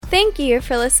Thank you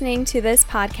for listening to this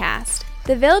podcast.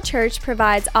 The Ville Church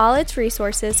provides all its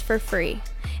resources for free.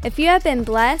 If you have been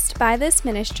blessed by this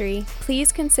ministry,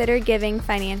 please consider giving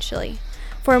financially.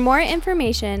 For more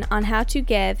information on how to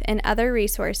give and other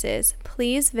resources,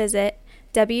 please visit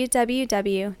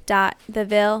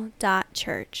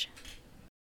www.theville.church.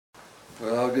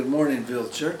 Well, good morning, Ville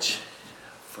Church.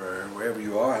 For wherever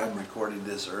you are, I'm recording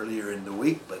this earlier in the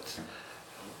week, but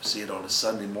I'll see it on a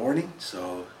Sunday morning,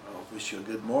 so I'll wish you a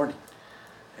good morning.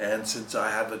 And since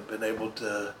I haven't been able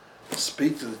to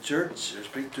speak to the church or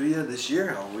speak to you this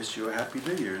year, I'll wish you a Happy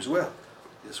New Year as well.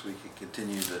 Guess we can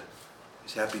continue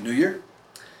this Happy New Year.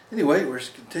 Anyway, we're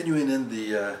continuing in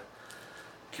the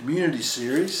community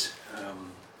series,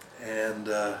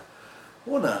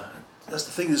 that's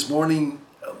the thing this morning.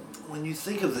 When you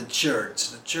think of the church,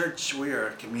 we are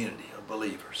a community of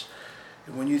believers.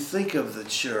 And when you think of the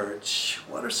church,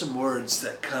 what are some words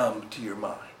that come to your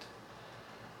mind?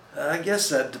 I guess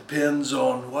that depends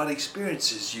on what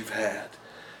experiences you've had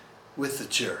with the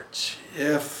church.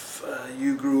 If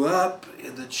you grew up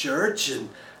in the church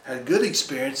and had good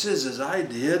experiences, as I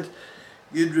did,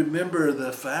 you'd remember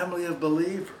the family of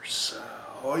believers,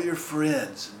 all your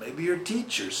friends, and maybe your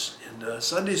teachers in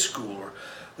Sunday school, or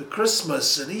the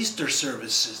Christmas and Easter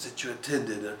services that you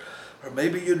attended, or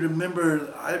maybe you'd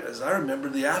remember, as I remember,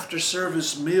 the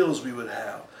after-service meals we would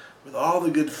have with all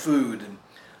the good food. And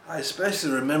I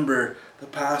especially remember the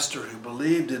pastor who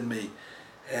believed in me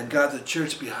and got the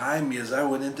church behind me as I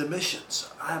went into missions.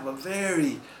 I have a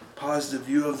very positive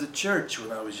view of the church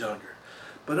when I was younger.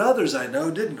 But others I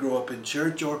know didn't grow up in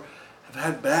church or have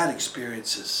had bad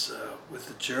experiences with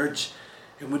the church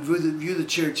and would view the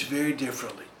church very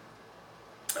differently.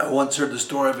 I once heard the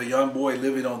story of a young boy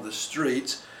living on the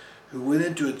streets who went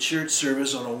into a church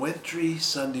service on a wintry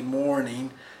Sunday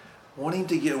morning wanting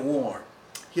to get warm.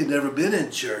 He had never been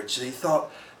in church, and he thought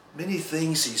many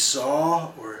things he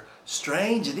saw were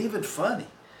strange and even funny.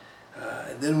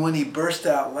 And then when he burst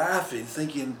out laughing,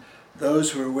 thinking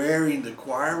those who were wearing the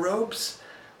choir robes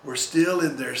were still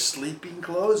in their sleeping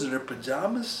clothes and their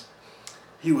pajamas,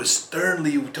 he was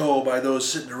sternly told by those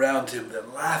sitting around him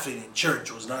that laughing in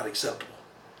church was not acceptable.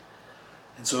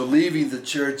 And so leaving the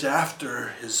church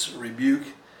after his rebuke,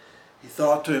 he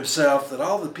thought to himself that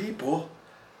all the people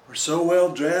were so well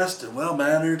dressed and well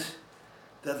mannered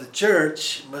that the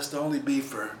church must only be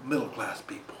for middle class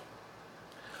people.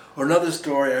 Or another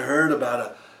story I heard about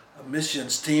a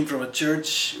missions team from a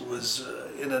church was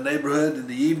in a neighborhood in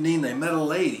the evening. They met a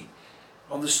lady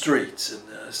on the streets, and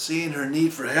seeing her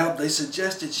need for help, they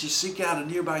suggested she seek out a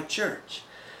nearby church.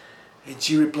 And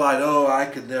she replied, "Oh, I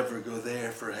could never go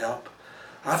there for help.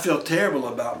 I feel terrible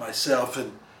about myself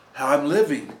and how I'm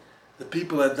living. The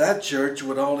people at that church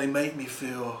would only make me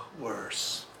feel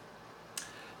worse."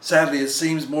 Sadly, it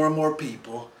seems more and more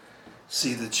people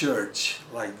see the church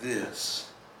like this.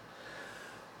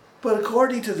 But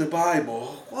according to the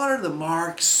Bible, what are the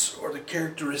marks or the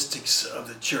characteristics of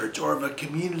the church or of a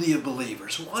community of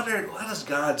believers? How does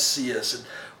God see us? And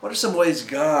what are some ways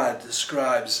God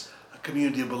describes a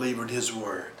community of believers in His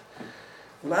Word?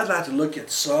 Well, I'd like to look at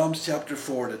Psalms chapter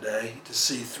 4 today to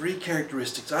see three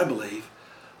characteristics, I believe,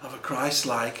 of a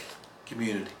Christ-like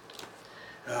community.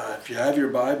 If you have your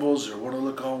Bibles or want to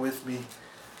look on with me,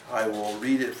 I will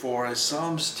read it for us.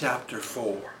 Psalms chapter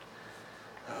 4.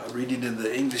 Reading in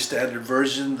the English Standard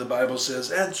Version, the Bible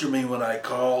says, "Answer me when I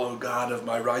call, O God of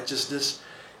my righteousness.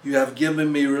 You have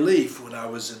given me relief when I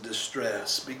was in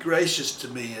distress. Be gracious to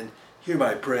me and hear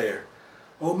my prayer.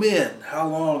 O men, how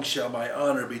long shall my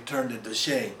honor be turned into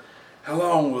shame? How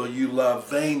long will you love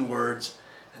vain words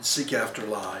and seek after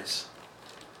lies?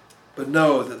 But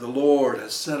know that the Lord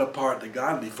has set apart the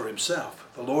godly for Himself.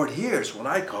 The Lord hears when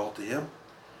I call to Him.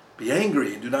 Be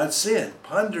angry and do not sin.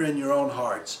 Ponder in your own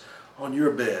hearts on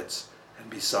your beds and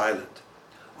be silent.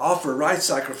 Offer right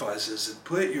sacrifices and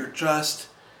put your trust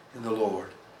in the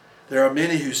Lord. There are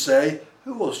many who say,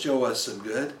 'Who will show us some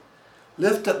good?'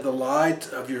 Lift up the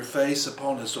light of your face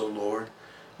upon us, O Lord.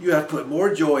 You have put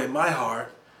more joy in my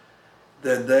heart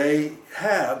than they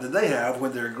have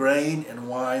when their grain and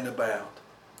wine abound.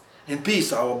 In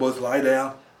peace I will both lie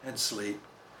down and sleep.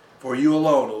 For you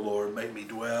alone, O Lord, make me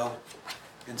dwell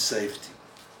in safety."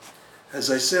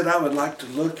 As I said, I would like to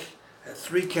look at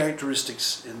three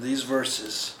characteristics in these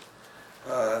verses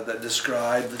that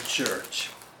describe the church.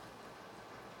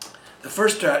 The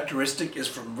first characteristic is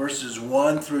from verses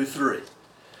 1 through 3.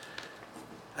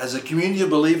 As a community of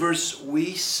believers,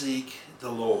 we seek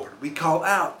the Lord. We call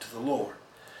out to the Lord.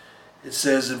 It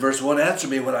says in verse 1, "Answer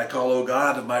me when I call, O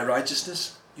God of my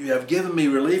righteousness. You have given me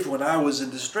relief when I was in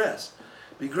distress.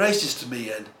 Be gracious to me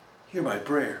and hear my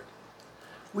prayer."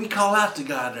 We call out to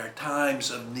God in our times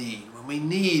of need. When we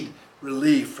need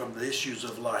relief from the issues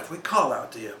of life, we call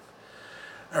out to Him.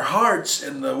 Our hearts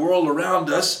and the world around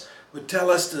us would tell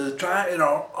us to try in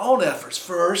our own efforts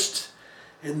first,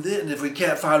 and then if we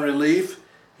can't find relief,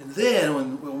 and then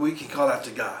when we can call out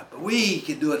to God. But we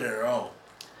can do it on our own.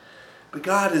 But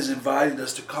God is inviting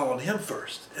us to call on Him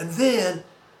first, and then,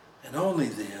 and only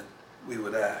then, we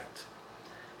would act.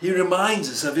 He reminds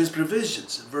us of His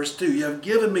provisions. In verse 2, you have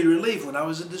given me relief when I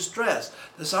was in distress.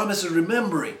 The psalmist is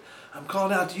remembering, I'm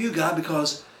calling out to you, God,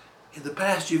 because in the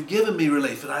past you've given me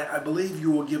relief, and I believe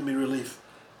you will give me relief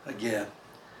again.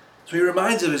 So he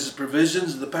reminds us of His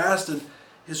provisions in the past and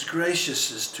His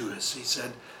graciousness to us. He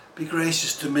said, be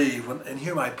gracious to me and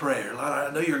hear my prayer. Lord,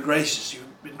 I know you're gracious.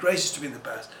 You've been gracious to me in the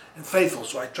past and faithful,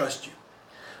 so I trust you.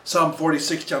 Psalm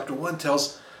 46, chapter 1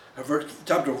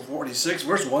 chapter 46,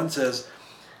 verse 1 says,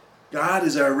 God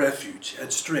is our refuge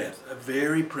and strength, a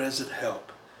very present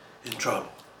help in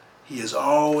trouble. He is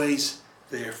always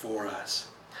there for us.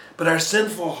 But our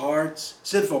sinful,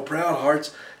 proud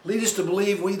hearts lead us to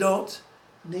believe we don't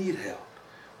need help.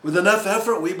 With enough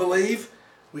effort, we believe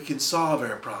we can solve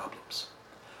our problems.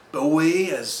 But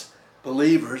we, as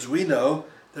believers, we know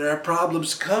that our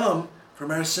problems come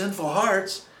from our sinful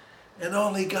hearts, and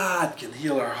only God can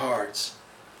heal our hearts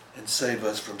and save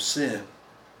us from sin.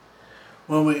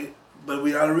 But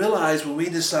we ought to realize when we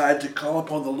decide to call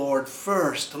upon the Lord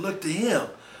first, to look to Him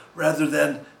rather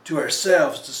than to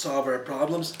ourselves to solve our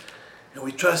problems, and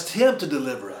we trust Him to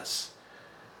deliver us,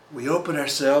 we open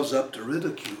ourselves up to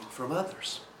ridicule from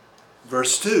others.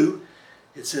 Verse 2,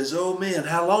 it says, O men,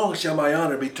 how long shall my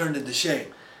honor be turned into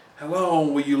shame? How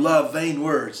long will you love vain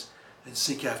words and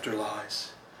seek after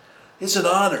lies? It's an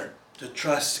honor to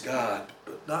trust God,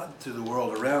 but not to the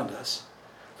world around us.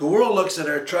 The world looks at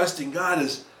our trust in God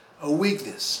as a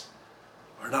weakness,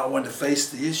 or not one to face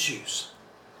the issues.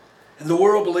 And the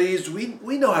world believes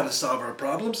we know how to solve our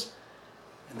problems,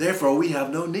 and therefore we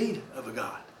have no need of a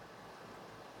God,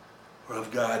 or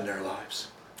of God in our lives.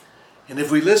 And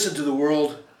if we listen to the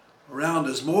world around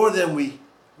us more than we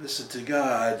listen to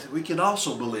God, we can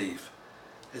also believe,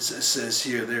 as it says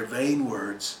here, their vain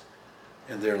words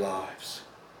and their lives.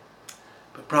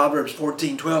 But Proverbs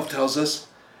 14:12 tells us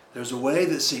there's a way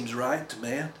that seems right to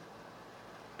man,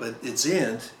 but its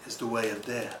end is the way of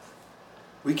death.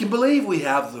 We can believe we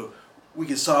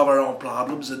can solve our own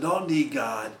problems and don't need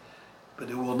God, but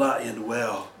it will not end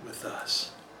well with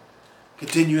us.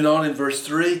 Continuing on in verse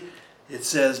 3, it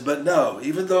says, but no,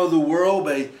 even though the world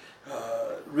may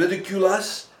ridicule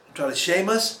us and try to shame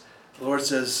us, the Lord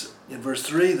says in verse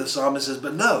 3, the psalmist says,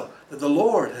 but know that the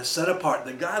Lord has set apart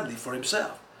the godly for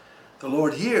Himself. The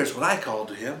Lord hears when I call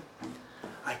to Him.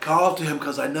 I call to Him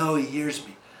because I know He hears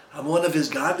me. I'm one of His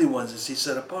godly ones as He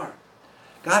set apart.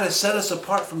 God has set us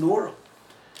apart from the world.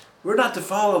 We're not to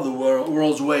follow the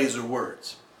world's ways or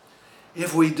words.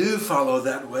 If we do follow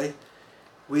that way,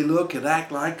 we look and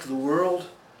act like the world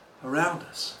around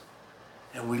us.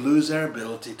 And we lose our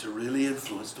ability to really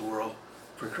influence the world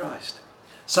for Christ.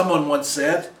 Someone once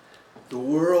said, the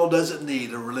world doesn't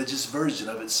need a religious version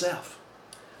of itself.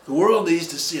 The world needs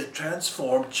to see a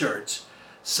transformed church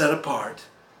set apart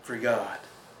for God.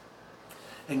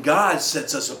 And God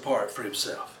sets us apart for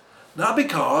Himself. Not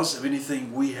because of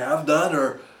anything we have done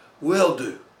or will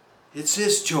do. It's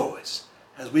His choice.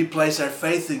 As we place our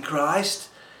faith in Christ,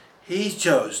 He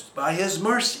chose, by His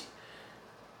mercy,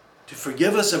 to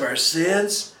forgive us of our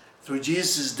sins through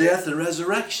Jesus' death and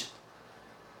resurrection.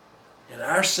 And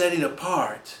our setting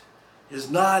apart is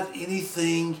not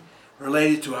anything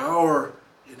related to our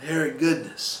inherent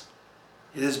goodness.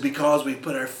 It is because we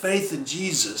put our faith in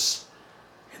Jesus,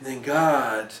 and then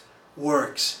God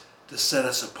works to set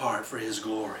us apart for His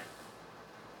glory.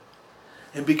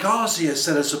 And because He has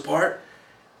set us apart,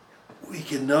 we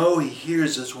can know He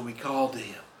hears us when we call to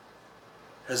Him.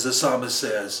 As the psalmist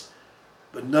says,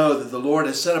 but know that the Lord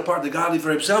has set apart the godly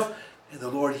for Himself, and the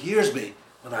Lord hears me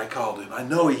when I call to Him. I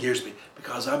know He hears me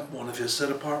because I'm one of His set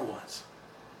apart ones.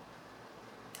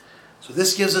 So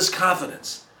this gives us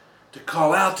confidence to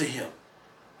call out to Him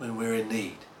when we're in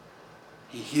need.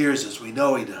 He hears us. We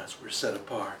know He does. We're set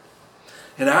apart.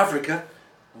 In Africa,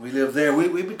 when we live there,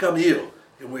 we become ill,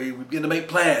 and we begin to make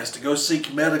plans to go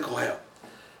seek medical help.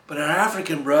 But our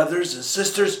African brothers and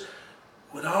sisters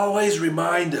would always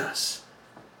remind us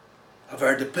of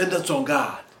our dependence on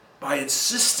God by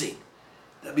insisting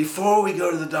that before we go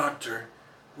to the doctor,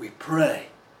 we pray.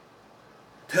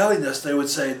 Telling us, they would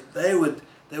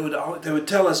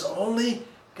tell us only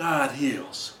God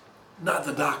heals, not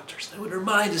the doctors. They would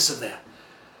remind us of that.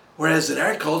 Whereas in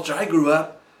our culture, I grew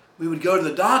up, we would go to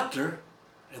the doctor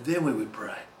and then we would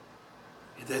pray.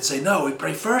 They'd say, no, we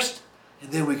pray first,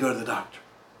 and then we go to the doctor.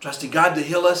 Trusting God to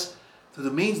heal us through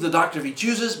the means of the doctor if he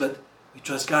chooses, but we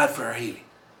trust God for our healing.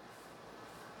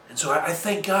 And so I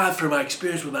thank God for my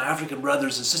experience with my African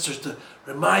brothers and sisters to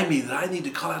remind me that I need to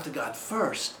call out to God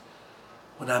first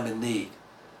when I'm in need,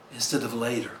 instead of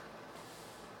later.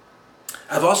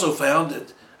 I've also found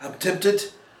that I'm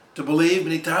tempted to believe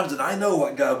many times that I know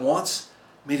what God wants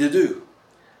me to do.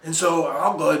 And so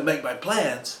I'll go ahead and make my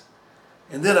plans,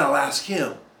 and then I'll ask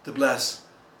Him to bless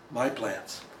my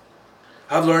plans.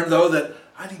 I've learned, though, that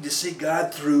I need to seek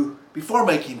God before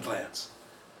making plans.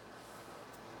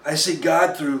 I seek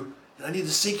God and I need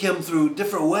to seek Him through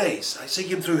different ways. I seek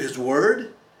Him through His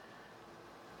Word,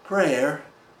 prayer,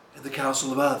 and the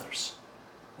counsel of others.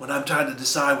 When I'm trying to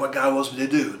decide what God wants me to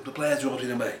do, the plans He wants me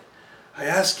to make, I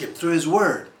ask Him through His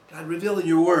Word. God, reveal in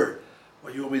your Word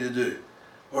what you want me to do.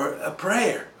 Or a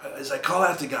prayer, as I call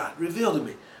out to God, reveal to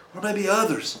me. Or maybe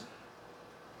others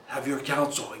have your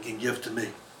counsel and can give to me,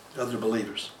 other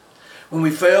believers. When we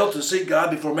fail to seek God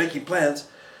before making plans,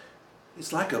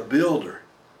 it's like a builder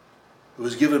who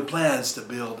was given plans to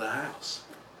build a house.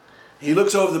 He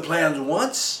looks over the plans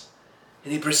once,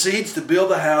 and he proceeds to build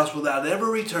the house without ever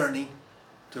returning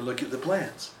to look at the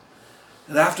plans.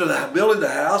 And after building the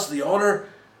house, the owner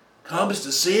comes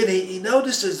to see it. He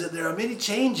notices that there are many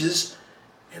changes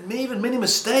and even many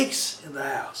mistakes in the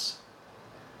house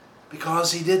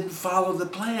because he didn't follow the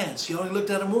plans. He only looked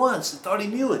at them once and thought he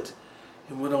knew it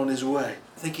and went on his way,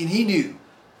 thinking he knew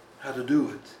how to do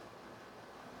it.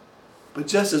 But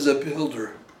just as a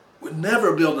builder would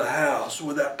never build a house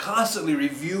without constantly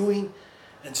reviewing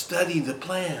and studying the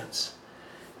plans,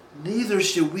 neither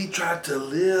should we try to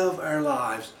live our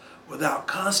lives without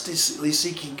constantly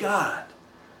seeking God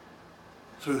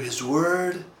through His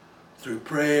Word, through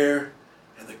prayer,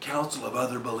 and the counsel of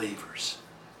other believers.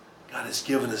 God has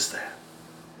given us that.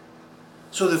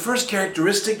 So the first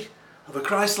characteristic of a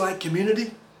Christ-like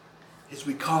community is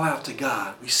we call out to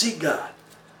God. We seek God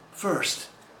first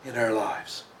in our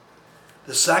lives.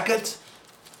 The second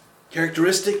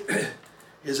characteristic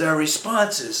is our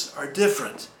responses are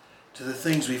different to the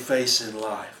things we face in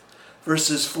life.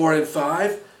 Verses 4 and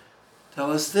 5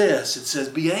 tell us this. It says,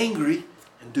 be angry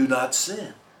and do not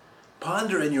sin.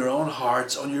 Ponder in your own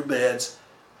hearts on your beds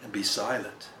and be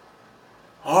silent.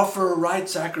 Offer right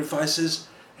sacrifices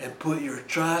and put your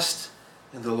trust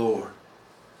in the Lord.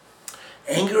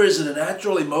 Anger is a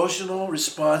natural emotional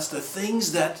response to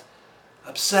things that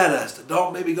upset us, that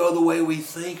don't maybe go the way we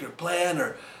think or plan,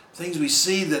 or things we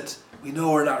see that we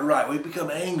know are not right. We become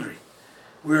angry.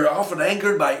 We're often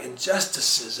angered by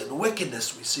injustices and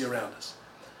wickedness we see around us.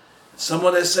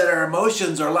 Someone has said our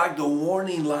emotions are like the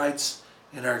warning lights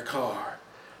in our car.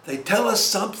 They tell us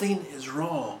something is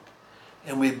wrong,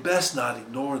 and we best not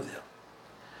ignore them.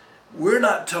 We're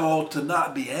not told to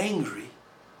not be angry.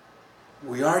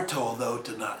 We are told, though,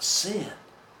 to not sin.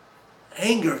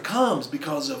 Anger comes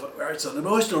because it's an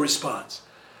emotional response.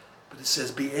 But it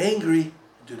says, be angry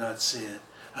and do not sin.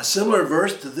 A similar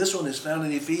verse to this one is found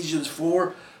in Ephesians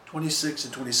 4, 26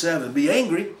 and 27. Be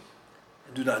angry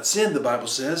and do not sin, the Bible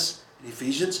says in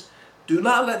Ephesians. Do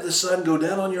not let the sun go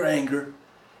down on your anger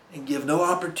and give no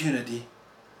opportunity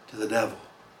to the devil.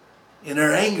 In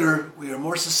our anger, we are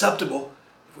more susceptible,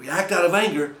 if we act out of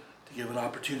anger, to give an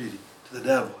opportunity to the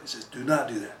devil. He says, do not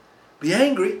do that. Be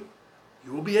angry.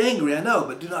 You will be angry, I know,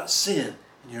 but do not sin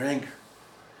in your anger.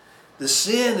 The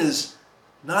sin is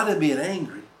not in being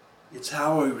angry. It's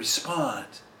how we respond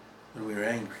when we are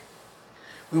angry.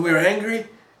 When we are angry,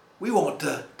 we want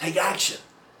to take action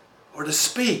or to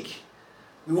speak.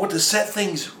 We want to set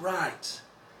things right.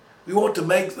 We want to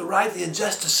make the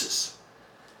injustices.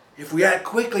 If we act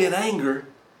quickly in anger,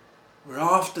 we're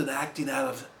often acting out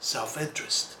of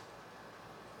self-interest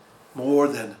more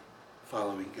than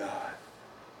following God.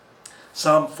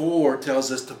 Psalm 4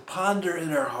 tells us to ponder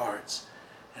in our hearts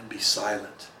and be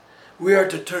silent. We are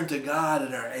to turn to God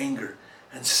in our anger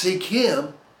and seek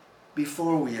Him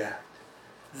before we act.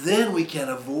 Then we can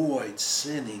avoid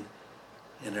sinning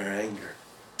in our anger.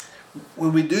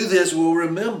 When we do this, we'll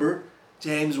remember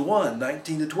James 1,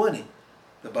 19 to 20.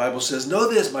 The Bible says, know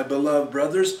this, my beloved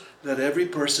brothers, let every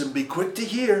person be quick to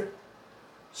hear,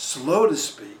 slow to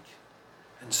speak,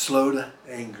 and slow to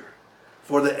anger.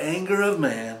 For the anger of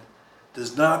man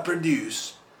does not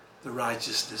produce the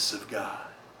righteousness of God.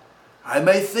 I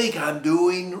may think I'm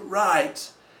doing right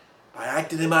by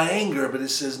acting in my anger, but it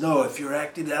says, no, if you're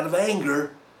acting out of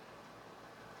anger,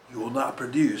 you will not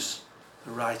produce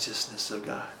the righteousness of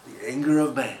God. The anger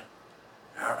of man,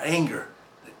 our anger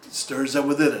that stirs up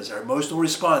within us, our emotional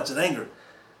response in anger,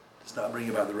 does not bring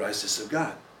about the righteousness of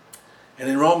God. And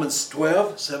in Romans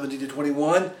 12, 17 to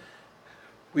 21,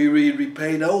 We read,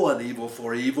 repay no one evil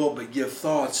for evil, but give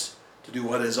thoughts to do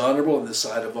what is honorable in the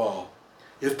sight of all.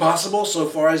 If possible, so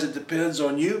far as it depends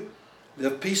on you,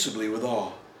 live peaceably with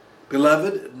all.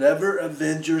 Beloved, never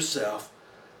avenge yourself,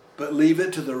 but leave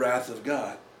it to the wrath of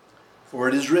God. For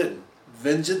it is written,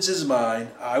 vengeance is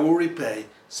mine, I will repay,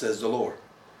 says the Lord.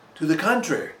 To the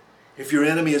contrary, if your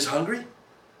enemy is hungry,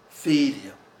 feed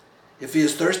him. If he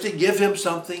is thirsty, give him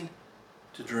something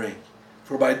to drink.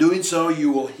 For by doing so,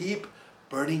 you will heap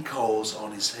burning coals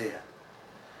on his head.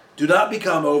 Do not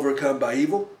become overcome by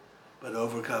evil, but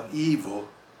overcome evil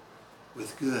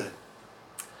with good.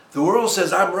 The world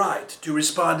says I'm right to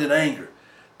respond in anger,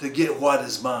 to get what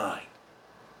is mine.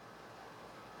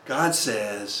 God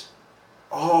says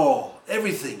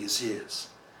everything is his,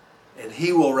 and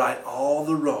he will right all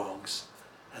the wrongs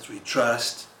as we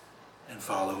trust and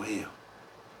follow him.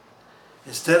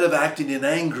 Instead of acting in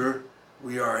anger,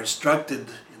 we are instructed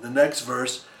in the next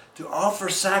verse to offer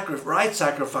right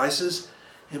sacrifices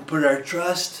and put our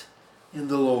trust in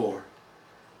the Lord.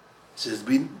 It says,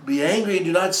 be angry and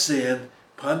do not sin.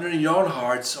 Ponder in your own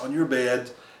hearts on your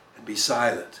bed and be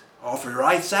silent. Offer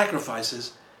right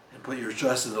sacrifices and put your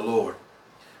trust in the Lord.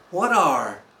 What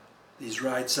are these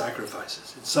right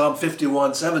sacrifices? In Psalm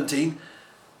 51:17,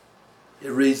 it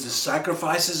reads, the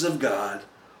sacrifices of God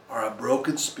are a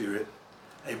broken spirit,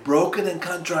 a broken and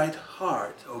contrite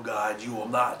heart, O God, you will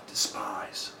not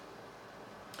despise.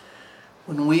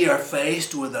 When we are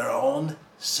faced with our own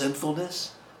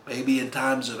sinfulness, maybe in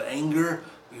times of anger,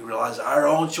 we realize our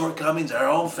own shortcomings, our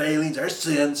own failings, our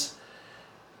sins,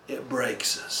 it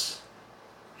breaks us.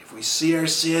 If we see our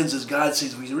sins as God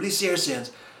sees, if we really see our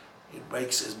sins, it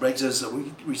breaks us that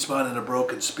we respond in a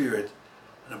broken spirit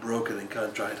and a broken and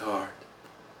contrite heart.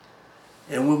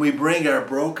 And when we bring our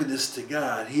brokenness to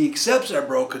God, he accepts our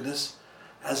brokenness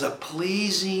as a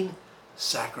pleasing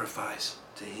sacrifice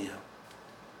to him.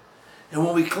 And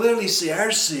when we clearly see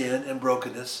our sin and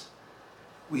brokenness,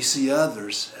 we see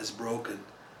others as broken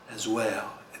as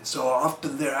well. And so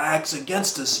often their acts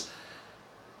against us,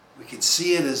 we can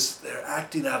see it as they're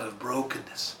acting out of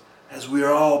brokenness, as we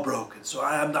are all broken. So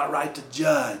I am not right to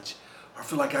judge or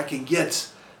feel like I can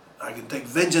take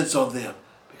vengeance on them,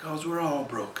 because we're all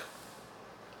broken.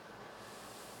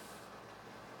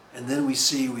 And then we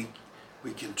see we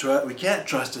can't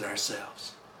trust in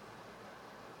ourselves.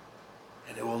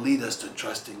 And it will lead us to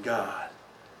trust in God.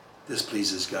 This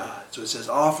pleases God. So it says,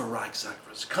 offer right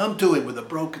sacrifice. Come to him with a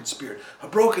broken spirit, a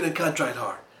broken and contrite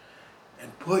heart.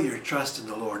 And put your trust in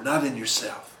the Lord, not in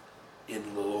yourself,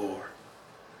 in the Lord.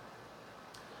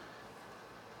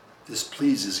 This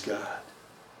pleases God.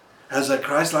 As a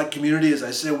Christ-like community, as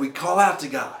I said, we call out to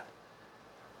God.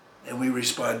 And we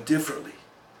respond differently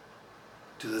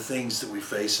to the things that we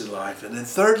face in life. And then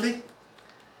thirdly,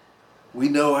 we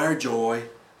know our joy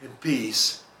and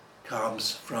peace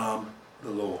comes from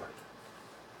the Lord.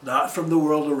 Not from the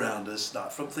world around us,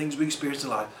 not from things we experience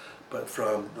in life, but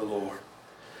from the Lord.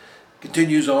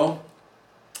 Continues on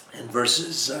in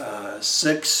verses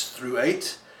 6 through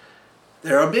 8.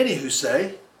 There are many who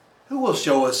say, who will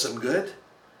show us some good?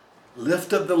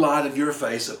 Lift up the light of your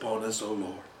face upon us, O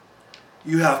Lord.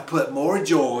 You have put more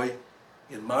joy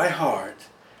in my heart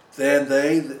than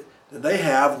they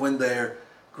have when their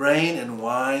grain and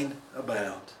wine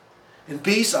abound. In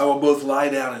peace I will both lie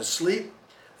down and sleep,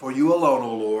 for you alone,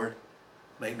 O Lord,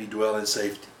 make me dwell in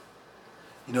safety.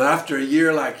 You know, after a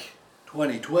year like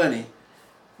 2020,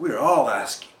 we're all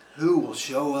asking, who will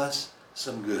show us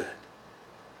some good?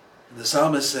 And the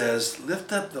psalmist says,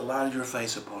 lift up the light of your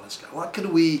face upon us, God. What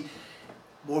could we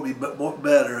be more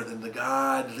better than the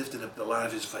God lifting up the light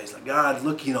of his face? Like God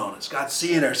looking on us, God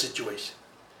seeing our situation.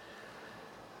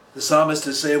 The psalmist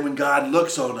is saying when God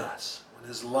looks on us, when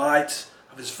his light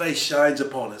of his face shines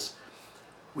upon us,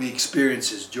 we experience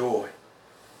his joy.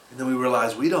 And then we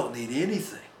realize we don't need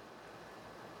anything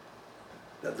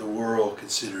that the world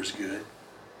considers good.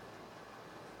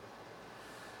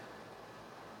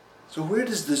 So where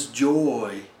does this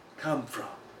joy come from?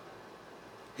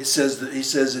 He says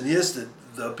in his that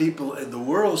the people in the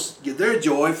world get their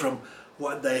joy from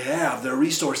what they have, their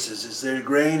resources, is their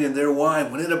grain and their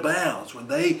wine, when it abounds, when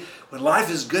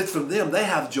life is good from them, they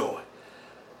have joy.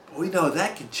 But we know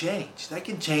that can change. That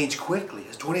can change quickly,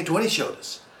 as 2020 showed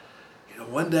us. You know,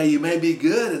 one day you may be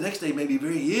good, the next day you may be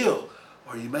very ill,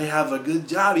 or you may have a good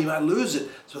job, you might lose it.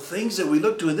 So things that we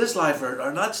look to in this life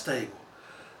are not stable.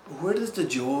 But where does the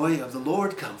joy of the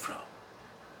Lord come from?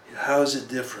 How is it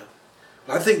different?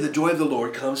 Well, I think the joy of the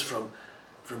Lord comes from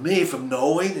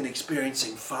knowing and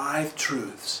experiencing 5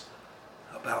 truths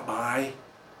about my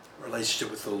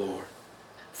relationship with the Lord.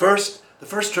 First, the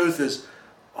first truth is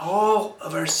all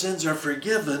of our sins are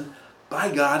forgiven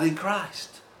by God in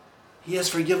Christ. He has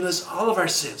forgiven us all of our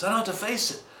sins. I don't have to face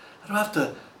it. I don't have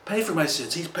to pay for my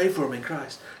sins. He's paid for them in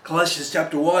Christ. Colossians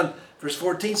chapter 1, verse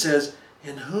 14 says,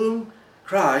 in whom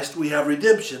Christ we have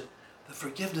redemption, the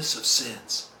forgiveness of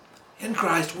sins. In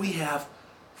Christ we have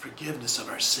forgiveness of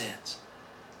our sins.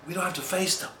 We don't have to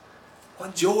face them.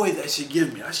 What joy that should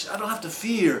give me. I don't have to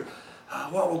fear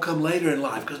what will come later in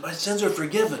life because my sins are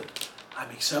forgiven. I'm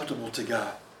acceptable to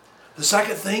God. The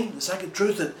second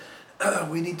truth that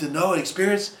we need to know and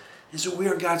experience is that we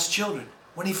are God's children.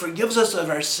 When He forgives us of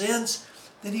our sins,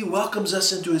 then He welcomes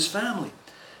us into His family. It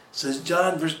says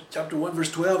John chapter 1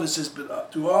 verse 12, it says,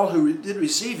 but to all who did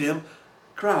receive Him,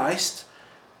 Christ,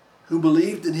 who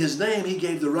believed in His name, He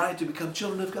gave the right to become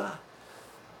children of God.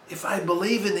 If I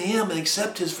believe in Him and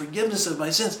accept His forgiveness of my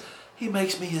sins, He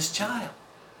makes me His child.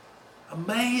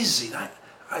 Amazing.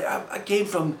 I came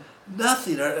from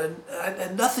nothing. I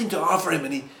had nothing to offer Him,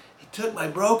 and He took my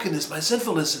brokenness, my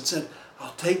sinfulness, and said,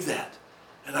 I'll take that,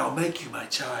 and I'll make you my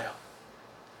child.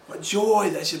 What joy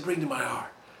that should bring to my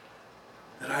heart,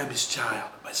 that I'm His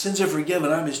child. My sins are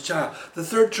forgiven, I'm His child. The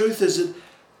third truth is that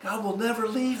God will never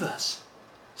leave us.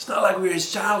 It's not like we're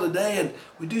His child today and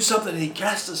we do something and He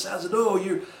casts us out.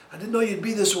 And I didn't know you'd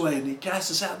be this way, and He casts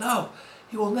us out. No,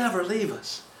 He will never leave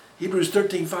us. Hebrews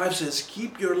 13:5 says,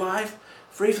 keep your life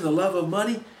free from the love of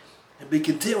money and be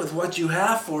content with what you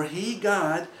have, for He,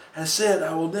 God, has said,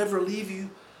 I will never leave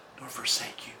you nor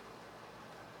forsake you.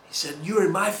 He said, you are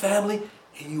in my family,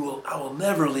 and I will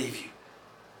never leave you.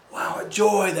 Wow, what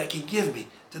joy that can give me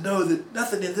to know that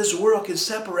nothing in this world can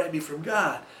separate me from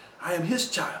God. I am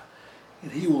His child,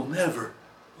 and He will never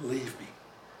leave me.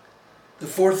 The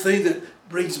fourth thing that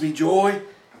brings me joy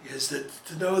is that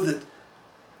to know that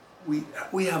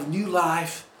we have new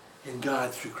life in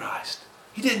God through Christ.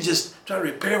 He didn't just try to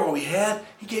repair what we had.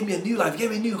 He gave me a new life. He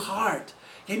gave me a new heart.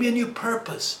 He gave me a new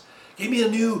purpose. He gave me a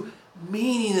new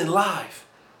meaning in life.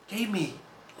 He gave me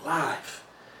life.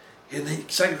 In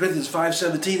 2 Corinthians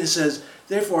 5:17 it says,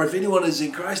 therefore, if anyone is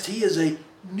in Christ, he is a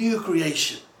new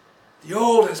creation. The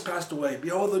old has passed away.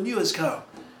 Behold, the new has come.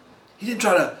 He didn't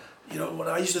try to, when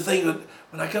I used to think that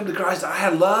when I come to Christ, I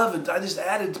had love and I just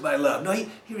added to my love. No,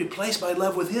 He replaced my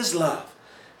love with His love.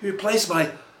 He replaced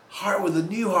my heart with a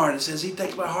new heart. It says He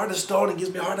takes my heart of stone and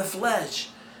gives me a heart of flesh.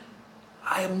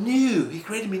 I am new. He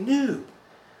created me new.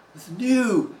 With a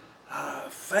new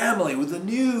family, with a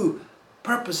new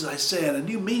purpose, as I said, a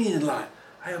new meaning in life.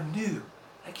 I am new.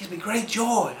 That gives me great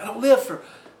joy. I don't live for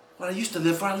what I used to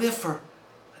live for. I live for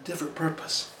a different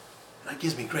purpose. That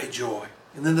gives me great joy.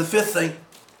 And then the fifth thing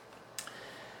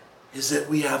is that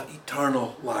we have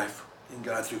eternal life in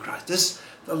God through Christ.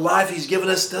 The life He's given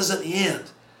us doesn't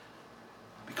end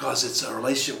because it's a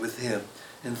relationship with Him.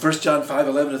 In 1 John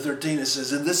 5:11-13 it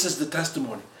says, and this is the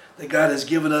testimony that God has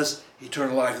given us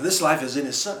eternal life. And this life is in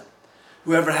His Son.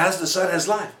 Whoever has the Son has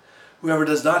life. Whoever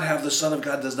does not have the Son of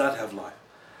God does not have life.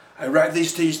 I write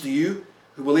these things to you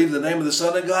who believe in the name of the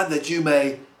Son of God, that you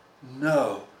may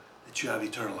know that you have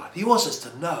eternal life. He wants us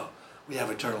to know we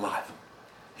have eternal life.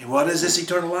 And what is this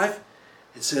eternal life?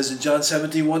 It says in John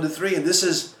 17:1-3, and this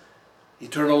is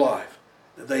eternal life,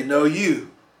 that they know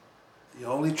you, the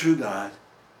only true God,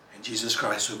 and Jesus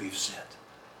Christ whom you've sent.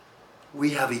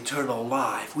 We have eternal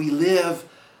life. We live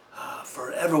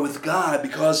forever with God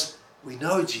because we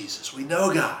know Jesus. We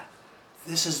know God.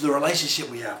 This is the relationship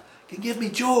we have. It can give me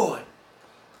joy.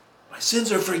 My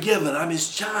sins are forgiven. I'm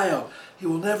His child. He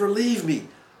will never leave me.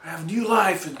 I have new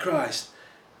life in Christ.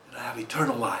 And I have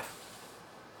eternal life.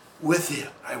 With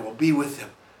Him. I will be with Him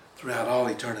throughout all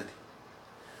eternity.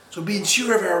 So being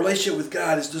sure of our relationship with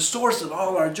God is the source of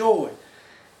all our joy.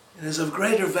 And is of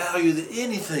greater value than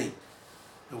anything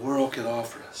the world can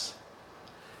offer us.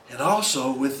 And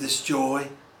also with this joy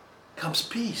comes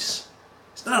peace.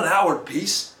 It's not an outward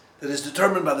peace that is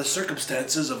determined by the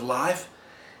circumstances of life.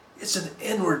 It's an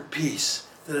inward peace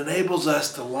that enables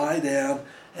us to lie down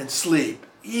and sleep,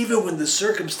 even when the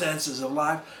circumstances of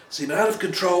life seem out of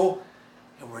control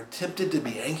and we're tempted to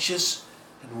be anxious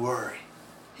and worry.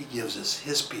 He gives us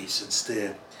His peace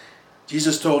instead.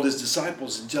 Jesus told His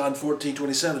disciples in John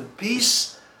 14:27,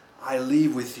 peace I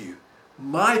leave with you.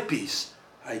 My peace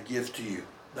I give to you.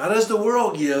 Not as the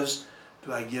world gives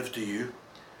do I give to you.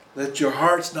 Let your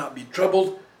hearts not be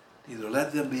troubled, neither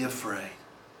let them be afraid.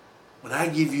 When I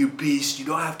give you peace, you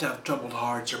don't have to have troubled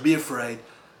hearts or be afraid.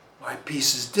 My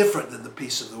peace is different than the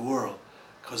peace of the world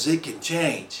because it can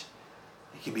change.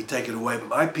 It can be taken away, but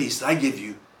my peace that I give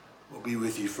you will be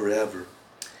with you forever.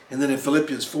 And then in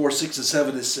Philippians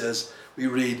 4:6-7 it says, we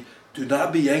read, do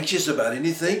not be anxious about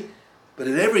anything, but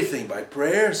in everything by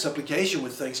prayer and supplication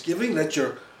with thanksgiving, let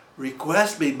your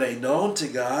request be made known to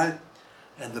God.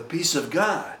 And the peace of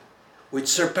God, which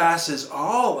surpasses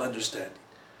all understanding,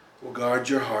 will guard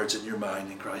your hearts and your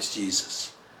mind in Christ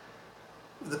Jesus.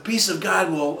 The peace of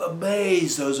God will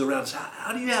amaze those around us.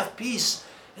 How do you have peace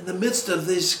in the midst of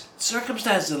these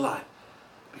circumstances in life?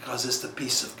 Because it's the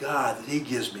peace of God that He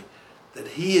gives me, that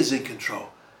He is in control,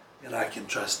 and I can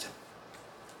trust Him.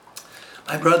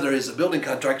 My brother is a building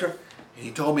contractor, and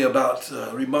he told me about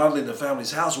remodeling the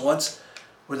family's house once,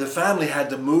 where the family had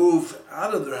to move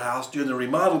out of their house during the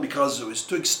remodel because it was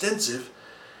too extensive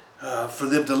for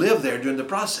them to live there during the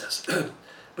process. But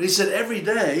he said every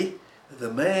day,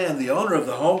 the owner of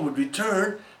the home, would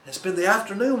return and spend the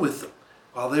afternoon with them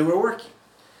while they were working.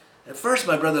 At first,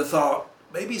 my brother thought,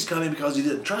 maybe he's coming because he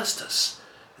didn't trust us.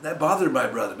 And that bothered my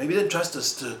brother. Maybe he didn't trust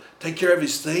us to take care of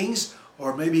his things,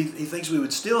 or maybe he thinks we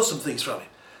would steal some things from him.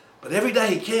 But every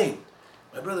day he came.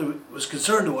 My brother was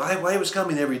concerned why he was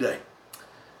coming every day.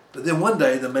 But then one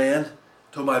day the man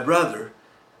told my brother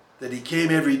that he came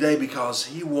every day because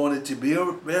he wanted to be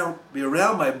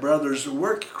around my brother's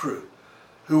work crew,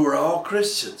 who were all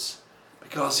Christians,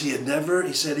 because he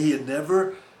said he had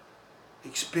never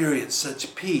experienced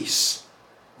such peace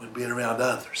when being around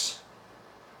others.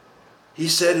 He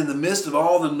said in the midst of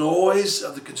all the noise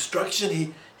of the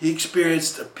construction, he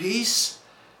experienced a peace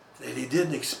that he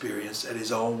didn't experience at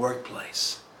his own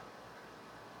workplace.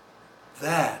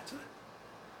 That,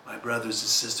 my brothers and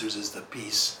sisters, is the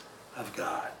peace of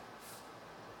God.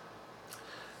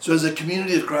 So as a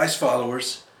community of Christ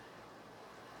followers,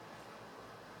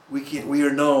 we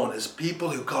are known as people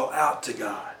who call out to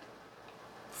God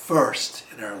first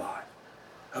in our life.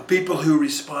 A people who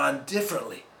respond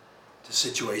differently to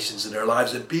situations in their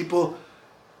lives, and people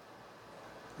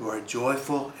who are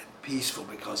joyful and peaceful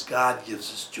because God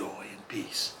gives us joy and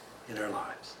peace in our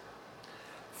lives.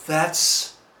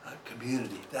 That's a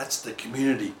community. That's the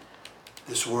community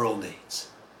this world needs.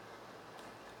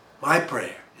 My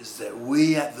prayer is that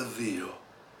we at the Veal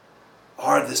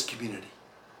are this community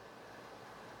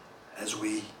as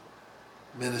we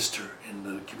minister in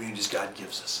the communities God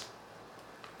gives us.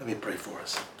 Let me pray for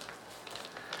us.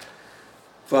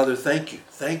 Father, thank you.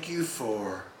 Thank you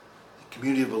for the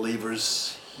community of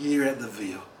believers here at the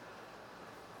Veal.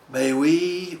 May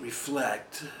we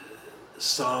reflect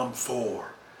Psalm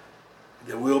 4.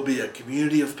 There will be a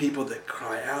community of people that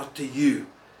cry out to you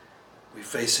when we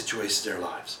face situations in our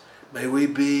lives. May we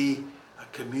be a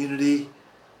community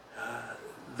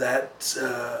that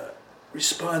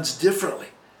responds differently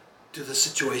to the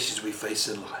situations we face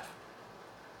in life.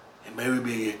 And may we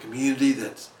be a community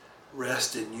that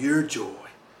rests in your joy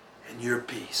and your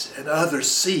peace, and others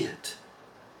see it,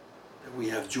 that we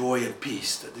have joy and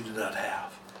peace that they do not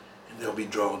have, and they'll be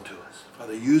drawn to us.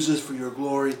 Father, use us for your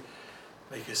glory.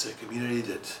 Make us a community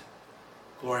that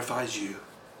glorifies you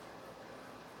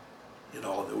in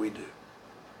all that we do.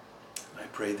 I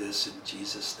pray this in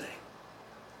Jesus' name.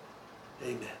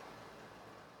 Amen.